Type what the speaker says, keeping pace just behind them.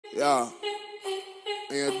Yeah.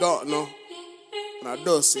 And you don't know. And I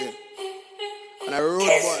do see it. And a rude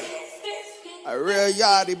boy. A real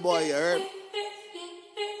yardy boy, you heard?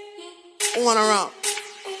 One around.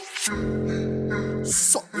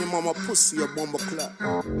 Suck your mama pussy, your bumble clap.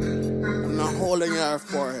 I'm not holding your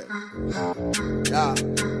forehead. Yeah.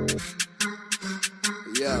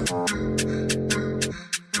 Yeah.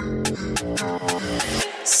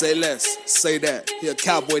 Say less, say that. He a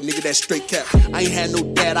cowboy, nigga, that straight cap. I ain't had no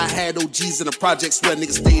dad, I had OGs in the projects where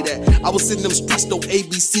niggas stayed at. I was in them streets, no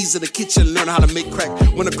ABCs in the kitchen, learn how to make crack.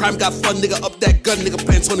 When the crime got fun, nigga, up that gun, nigga,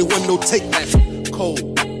 playing 21, no take back.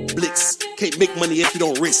 Cold, blitz, can't make money if you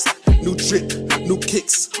don't risk. New drip, new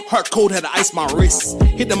kicks, heart cold, had to ice my wrist.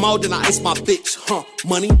 Hit them out, then I ice my bitch,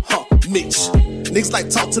 money, niche. Niggas like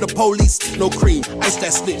talk to the police, no cream, ice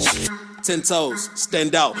that snitch. 10 toes,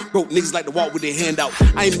 stand out. Broke niggas like to walk with their hand out.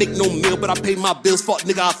 I ain't make no meal, but I pay my bills. Fuck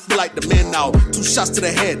nigga, I feel like the man now. 2 shots to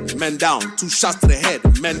the head, man down. 2 shots to the head,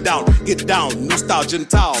 man down. Get down, new style,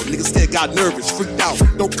 gentile. Niggas still got nervous, freaked out.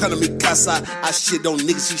 Don't come to me, casa. I shit on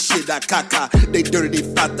niggas, she shit, I caca. They dirty,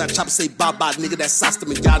 they fat, that chopper say bye-bye. Nigga, that sauce to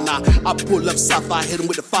me, yana. I pull up sci-fi, hit him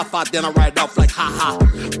with the 5-5, then I ride off like ha-ha.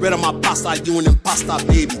 Red on my pasta, you an imposter,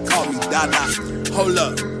 baby. Call me Dada. Hold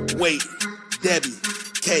up, wait, Debbie.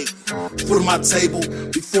 Cake, food on my table.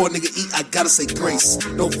 Before a nigga eat, I gotta say grace.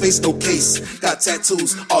 No face, no case. Got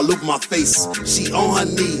tattoos all over my face. She on her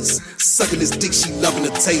knees, sucking this dick, she loving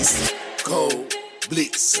the taste. Cold,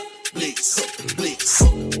 blitz, blitz, blitz,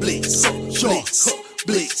 blitz, blitz,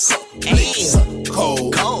 blitz, blitz.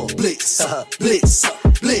 Cold, blitz, blitz,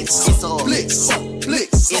 blitz, blitz,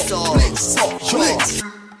 blitz, blitz.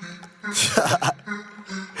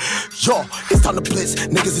 Yo, it's time to blitz.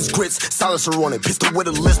 Niggas is grits, silencer on it, pistol with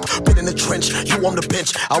a lisp. Bit in the trench, you on the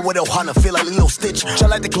bench. I with Ohana, feel like Lilo Stitch. Just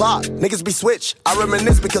like the Glock, niggas be switch. I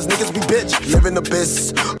reminisce because niggas be bitch. Live in the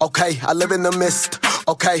abyss, okay, I live in the mist.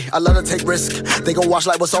 Okay, I let her take risk. They gon' watch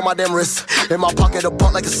like what's on my damn wrist. In my pocket, a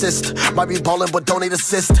butt like assist. Might be ballin', but don't need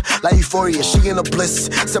assist. Like Euphoria, she in a bliss.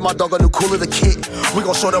 Send my dog a new cooler the kid. We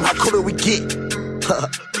gon' show them how cooler we get.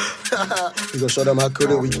 We gon' show them how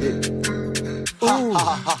cooler we get. We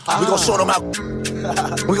gon' show them out.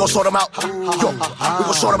 We gon' show them out. Yo, we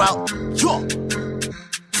gon' show them out. Yo.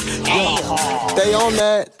 They on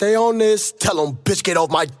that, they on this. Tell them, bitch, get off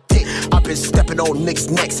my dick. I been stepping on Nick's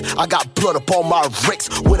necks. I got blood up on my Ricks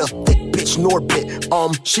with a thick bitch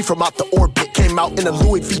Norbit. She from out the orbit. Came out in a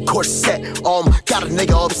Louis V corset. Got a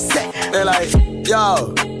nigga upset. They like,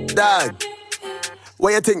 yo, dog.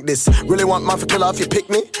 Where you think this? Really want man for killer if you pick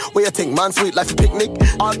me? Where you think man sweet like a picnic?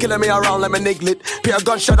 All killing me around like my niglet. Peer a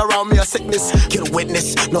gunshot around me a sickness. Get a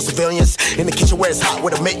witness, no civilians. In the kitchen where it's hot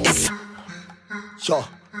with a mittens. Yo,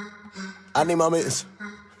 I need my mittens.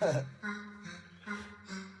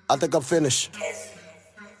 I think I'm finished.